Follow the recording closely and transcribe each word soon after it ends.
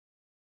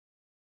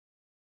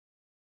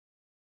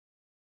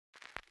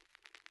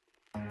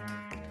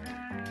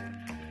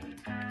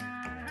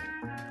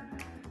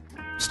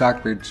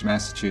Stockbridge,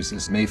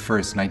 Massachusetts, May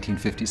 1st,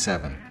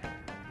 1957.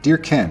 Dear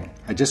Ken,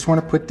 I just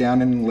want to put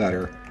down in a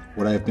letter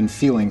what I have been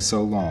feeling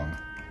so long,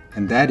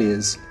 and that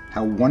is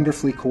how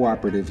wonderfully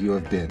cooperative you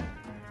have been.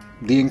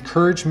 The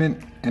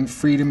encouragement and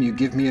freedom you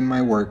give me in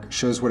my work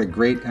shows what a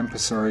great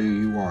impresario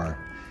you are.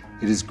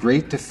 It is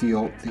great to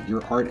feel that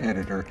your art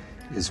editor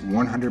is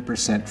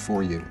 100%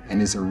 for you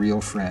and is a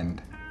real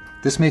friend.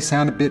 This may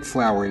sound a bit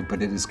flowery,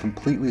 but it is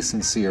completely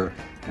sincere,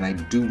 and I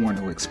do want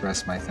to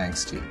express my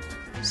thanks to you.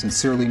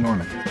 Sincerely,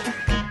 Norman.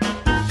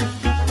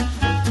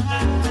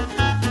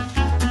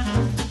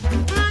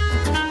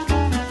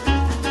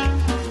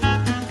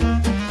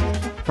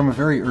 From a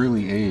very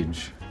early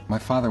age, my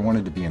father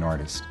wanted to be an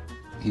artist.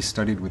 He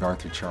studied with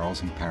Arthur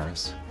Charles in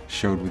Paris,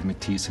 showed with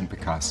Matisse and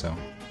Picasso,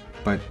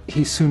 but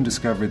he soon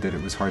discovered that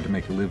it was hard to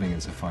make a living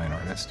as a fine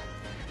artist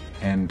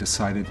and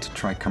decided to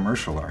try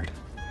commercial art.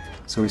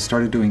 So he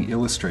started doing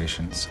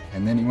illustrations,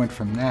 and then he went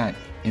from that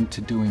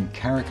into doing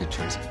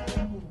caricatures.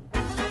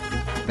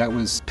 That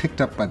was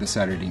picked up by the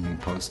Saturday Evening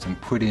Post and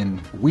put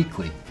in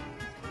weekly.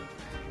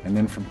 And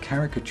then from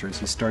caricatures,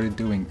 he started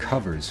doing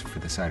covers for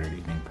the Saturday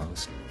Evening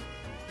Post.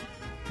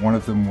 One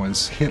of them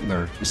was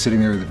Hitler, sitting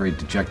there with a very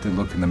dejected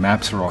look, and the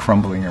maps are all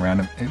crumbling around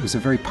him. It was a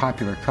very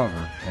popular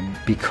cover, and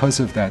because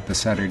of that, the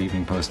Saturday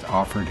Evening Post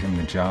offered him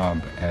the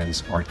job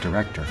as art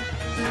director.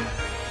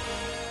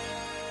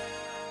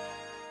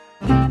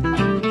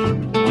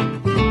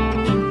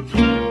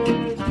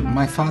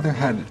 My father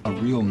had a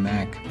real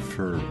knack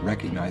for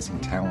recognizing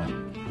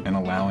talent and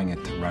allowing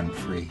it to run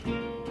free.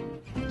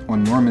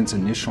 On Norman's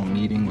initial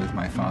meeting with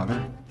my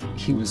father,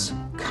 he was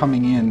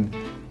coming in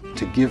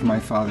to give my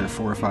father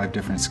 4 or 5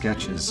 different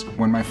sketches.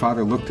 When my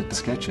father looked at the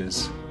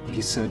sketches,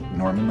 he said,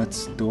 "Norman,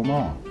 let's do them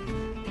all."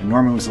 And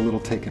Norman was a little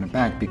taken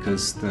aback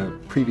because the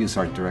previous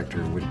art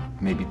director would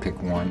maybe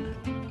pick one.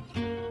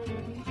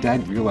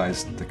 Dad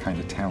realized the kind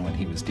of talent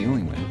he was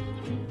dealing with.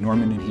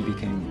 Norman and he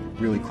became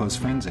really close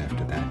friends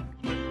after that.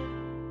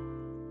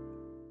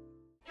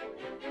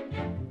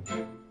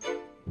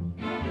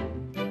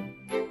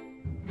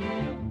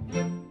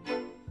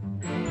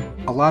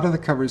 A lot of the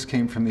covers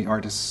came from the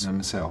artists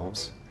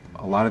themselves.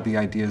 A lot of the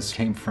ideas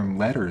came from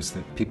letters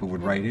that people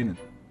would write in.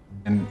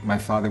 And my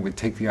father would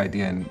take the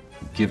idea and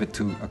give it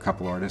to a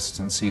couple artists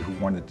and see who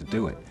wanted to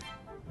do it.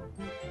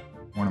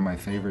 One of my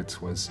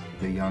favorites was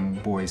the young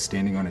boy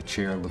standing on a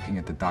chair looking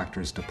at the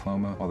doctor's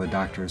diploma while the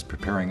doctor is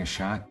preparing a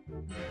shot.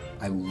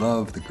 I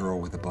love the girl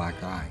with the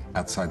black eye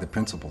outside the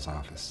principal's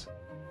office.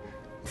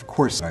 Of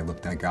course, I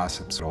looked at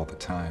gossips all the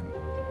time.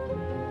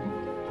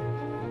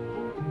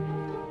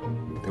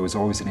 There was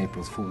always an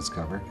April Fool's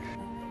cover.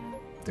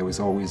 There was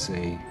always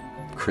a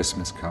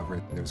Christmas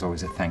cover. There was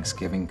always a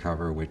Thanksgiving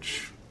cover,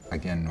 which,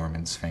 again,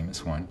 Norman's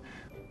famous one.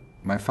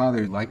 My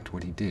father liked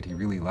what he did. He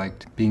really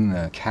liked being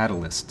the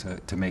catalyst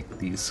to make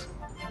these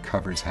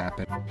covers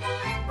happen.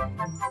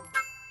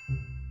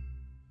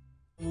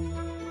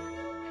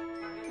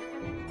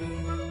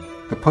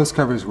 The Post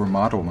covers were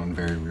modeled on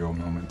very real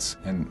moments,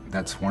 and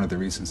that's one of the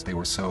reasons they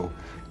were so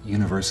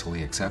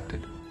universally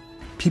accepted.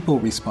 People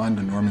respond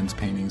to Norman's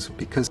paintings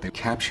because they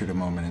captured a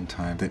moment in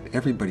time that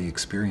everybody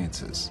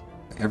experiences.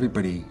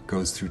 Everybody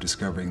goes through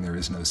discovering there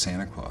is no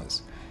Santa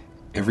Claus.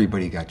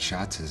 Everybody got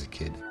shots as a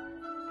kid.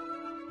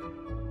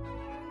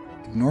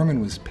 Norman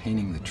was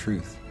painting the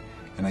truth,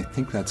 and I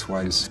think that's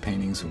why his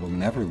paintings will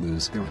never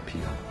lose their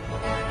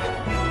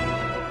appeal.